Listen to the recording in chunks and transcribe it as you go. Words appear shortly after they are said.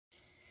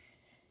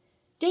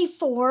Day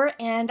 4,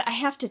 and I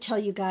have to tell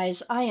you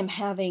guys, I am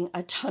having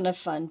a ton of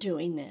fun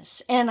doing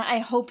this, and I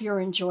hope you're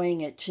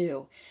enjoying it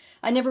too.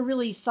 I never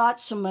really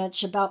thought so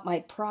much about my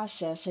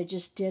process, I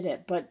just did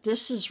it, but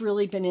this has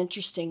really been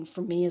interesting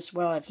for me as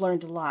well. I've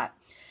learned a lot.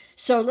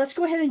 So let's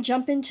go ahead and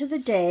jump into the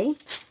day.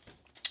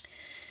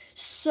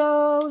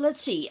 So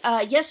let's see,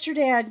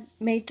 yesterday I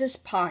made this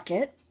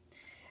pocket,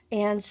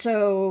 and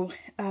so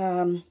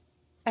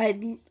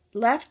I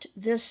left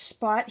this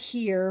spot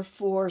here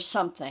for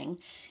something,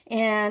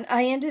 and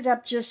I ended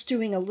up just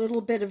doing a little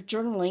bit of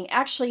journaling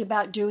actually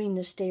about doing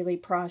this daily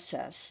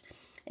process.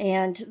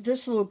 And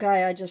this little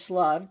guy I just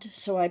loved,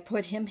 so I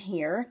put him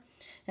here,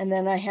 and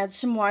then I had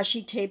some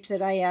washi tape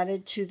that I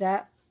added to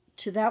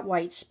that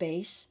white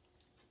space.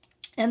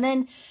 And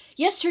then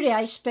yesterday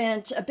I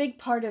spent a big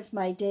part of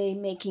my day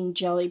making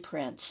jelly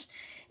prints,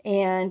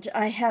 and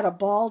I had a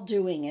ball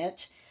doing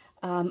it.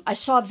 I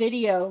saw a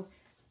video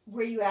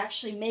where you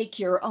actually make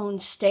your own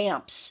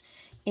stamps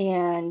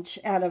and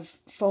out of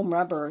foam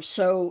rubber.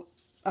 So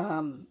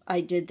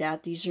I did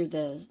that. These are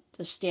the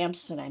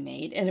stamps that I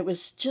made, and it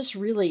was just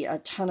really a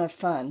ton of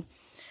fun.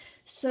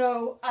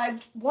 So I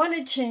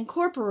wanted to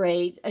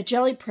incorporate a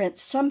jelly print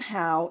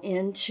somehow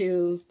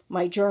into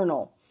my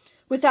journal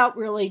without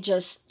really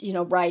just,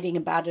 writing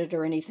about it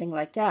or anything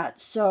like that.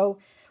 So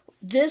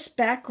this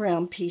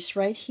background piece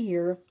right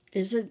here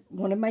is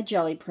one of my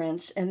jelly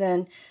prints, and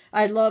then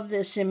I love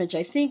this image.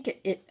 I think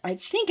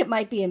it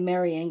might be a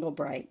Mary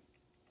Engelbreit,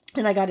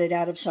 and I got it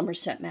out of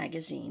Somerset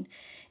Magazine.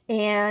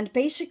 And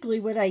basically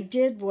what I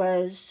did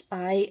was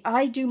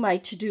I do my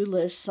to-do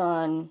lists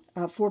on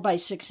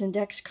 4x6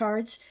 index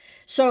cards.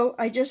 So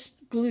I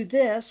just glued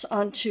this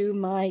onto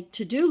my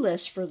to-do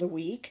list for the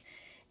week,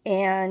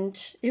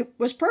 and it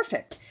was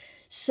perfect.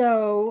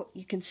 So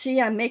you can see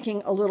I'm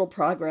making a little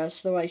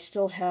progress, though I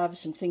still have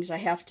some things I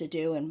have to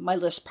do, and my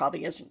list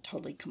probably isn't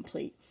totally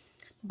complete.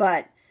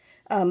 But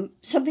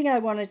something I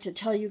wanted to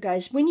tell you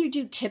guys, when you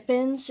do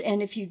tip-ins,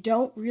 and if you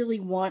don't really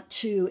want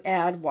to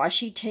add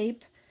washi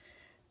tape,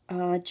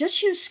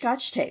 just use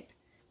Scotch tape,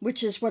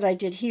 which is what I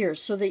did here,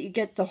 so that you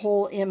get the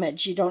whole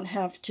image. You don't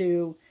have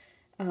to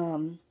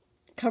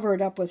cover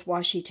it up with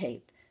washi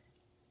tape.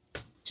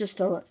 Just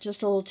a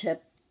little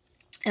tip.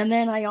 And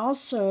then I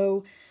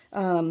also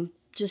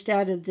just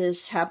added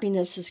this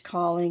Happiness is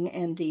Calling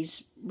and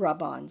these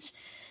rub-ons.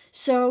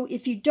 So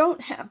if you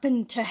don't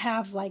happen to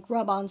have like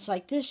rub-ons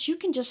like this, you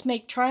can just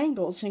make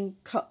triangles and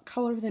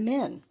color them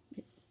in,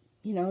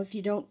 if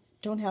you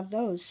don't have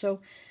those.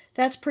 So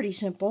that's pretty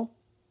simple.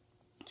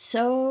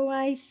 So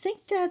I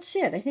think that's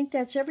it. I think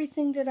that's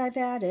everything that I've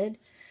added.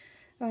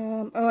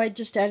 I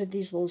just added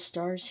these little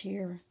stars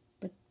here,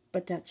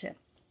 but that's it.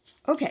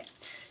 Okay,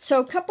 so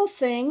a couple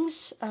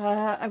things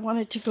I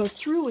wanted to go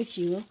through with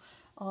you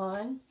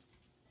on.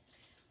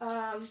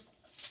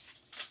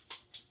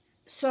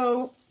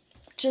 So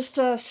just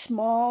a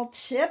small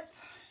tip.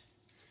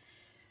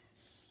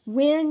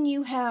 When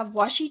you have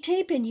washi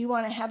tape and you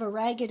want to have a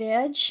ragged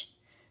edge,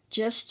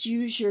 just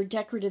use your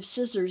decorative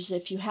scissors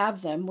if you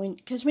have them.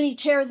 Because when you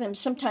tear them,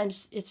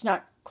 sometimes it's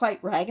not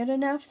quite ragged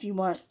enough. You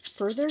want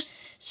further.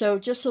 So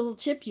just a little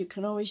tip, you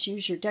can always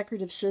use your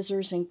decorative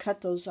scissors and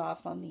cut those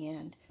off on the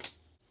end.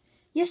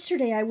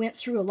 Yesterday I went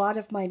through a lot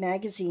of my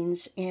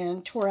magazines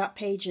and tore out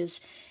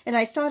pages, and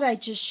I thought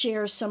I'd just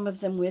share some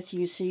of them with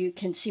you so you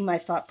can see my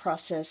thought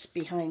process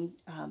behind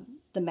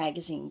the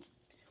magazines,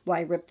 why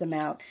I ripped them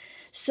out.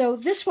 So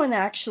this one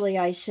actually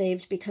I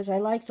saved because I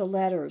like the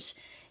letters,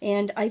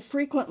 and I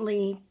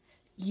frequently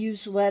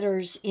use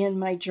letters in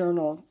my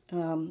journal,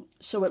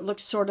 so it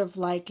looks sort of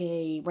like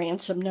a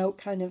ransom note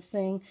kind of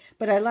thing.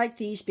 But I like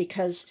these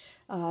because,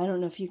 I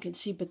don't know if you can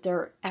see, but they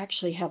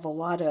actually have a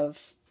lot of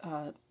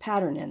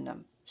pattern in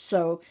them.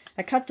 So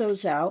I cut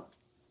those out.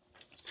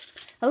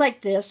 I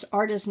like this,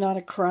 Art is Not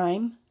a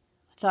Crime.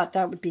 I thought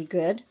that would be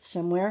good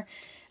somewhere.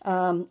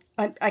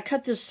 I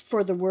cut this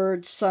for the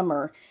word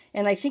summer,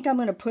 and I think I'm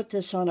going to put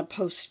this on a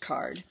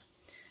postcard.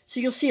 So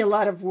you'll see a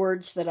lot of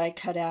words that I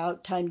cut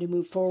out. Time to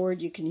Move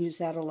Forward, you can use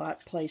that a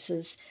lot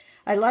places.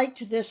 I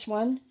liked this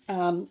one.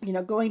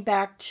 Going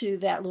back to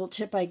that little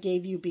tip I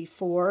gave you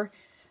before,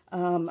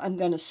 I'm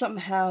going to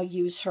somehow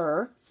use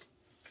her.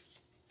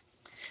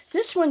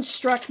 This one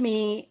struck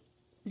me.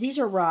 These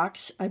are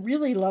rocks. I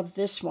really love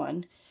this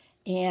one,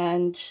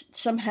 and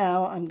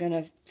somehow I'm going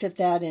to fit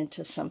that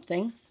into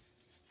something.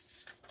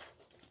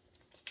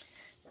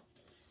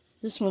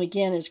 This one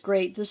again is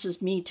great. This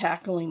is me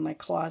tackling my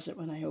closet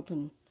when I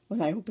open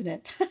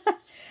it.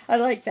 I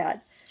like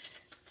that.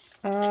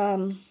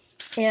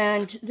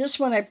 And this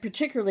one I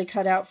particularly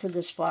cut out for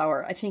this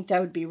flower. I think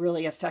that would be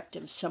really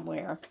effective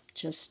somewhere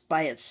just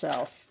by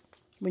itself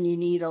when you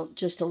need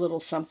just a little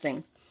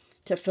something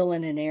to fill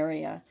in an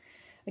area.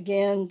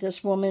 Again,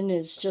 this woman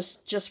is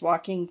just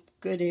walking.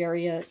 Good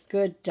area,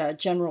 good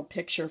general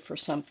picture for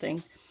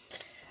something.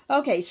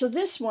 Okay, so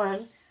this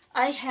one,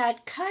 I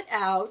had cut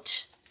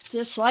out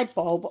this light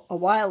bulb a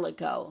while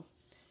ago,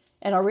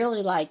 and I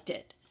really liked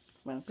it.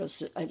 Well,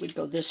 I would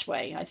go this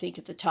way, I think,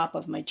 at the top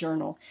of my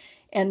journal.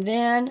 And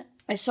then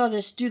I saw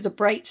this Do the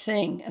Bright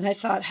Thing, and I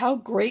thought, how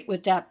great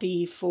would that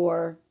be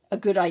for a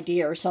good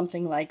idea or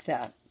something like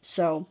that.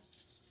 So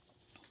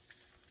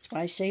that's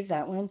why I saved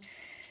that one.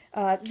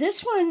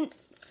 This one,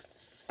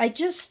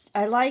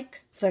 I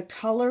like the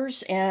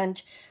colors,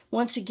 and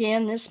once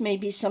again, this may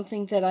be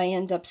something that I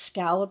end up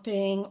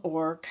scalloping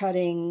or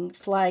cutting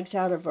flags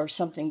out of or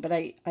something, but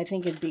I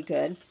think it'd be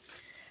good.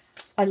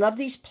 I love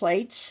these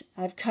plates.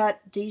 I've cut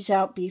these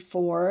out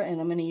before,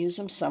 and I'm going to use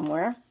them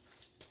somewhere.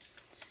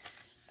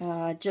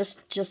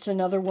 Just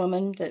another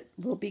woman that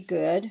will be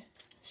good.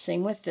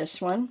 Same with this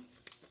one.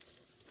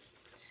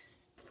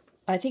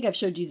 I think I've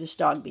showed you this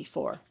dog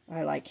before.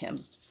 I like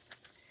him.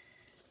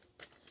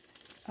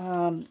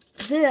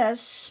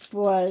 This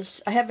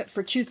was, I have it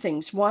for two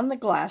things. One, the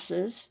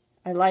glasses.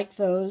 I like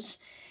those.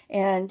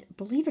 And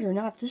believe it or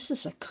not, this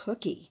is a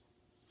cookie.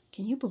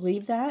 Can you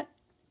believe that?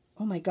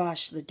 Oh my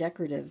gosh, the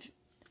decorative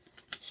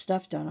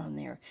stuff done on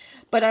there.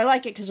 But I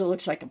like it because it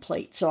looks like a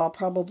plate, so I'll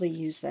probably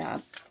use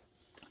that.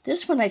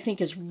 This one I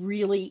think is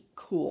really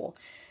cool.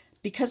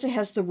 Because it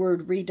has the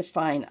word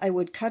redefine, I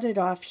would cut it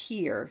off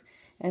here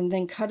and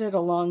then cut it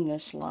along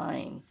this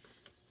line.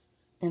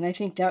 And I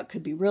think that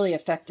could be really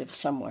effective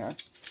somewhere.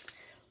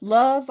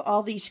 Love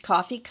all these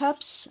coffee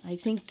cups. I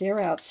think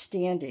they're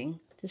outstanding.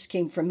 This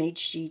came from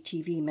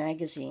HGTV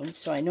magazine,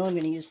 so I know I'm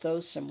going to use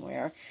those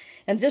somewhere.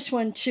 And this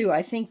one too,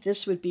 I think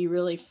this would be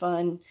really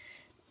fun.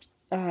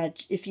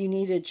 If you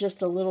needed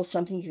just a little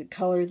something, you could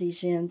color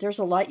these in. There's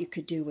a lot you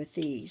could do with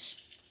these.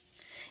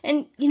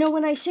 And, you know,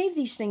 when I save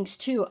these things,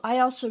 too, I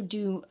also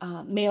do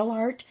mail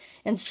art.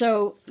 And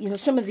so, you know,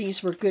 some of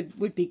these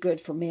would be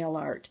good for mail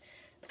art.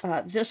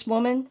 This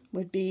woman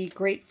would be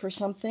great for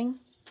something.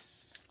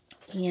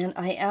 And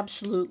I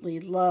absolutely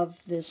love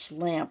this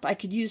lamp. I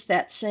could use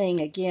that saying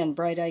again,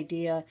 bright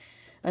idea,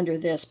 under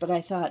this, but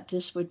I thought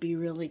this would be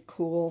really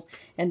cool.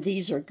 And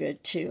these are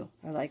good, too.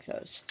 I like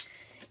those.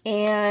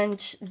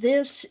 And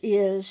this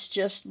is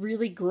just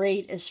really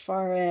great as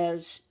far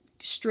as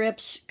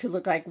strips. Could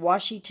look like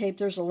washi tape.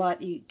 There's a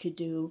lot you could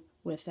do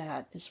with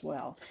that as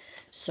well.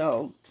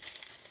 So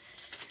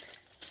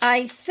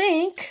I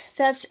think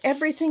that's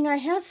everything I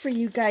have for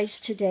you guys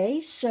today.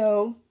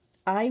 So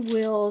I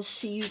will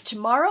see you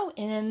tomorrow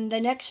in the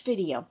next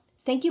video.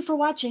 Thank you for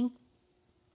watching.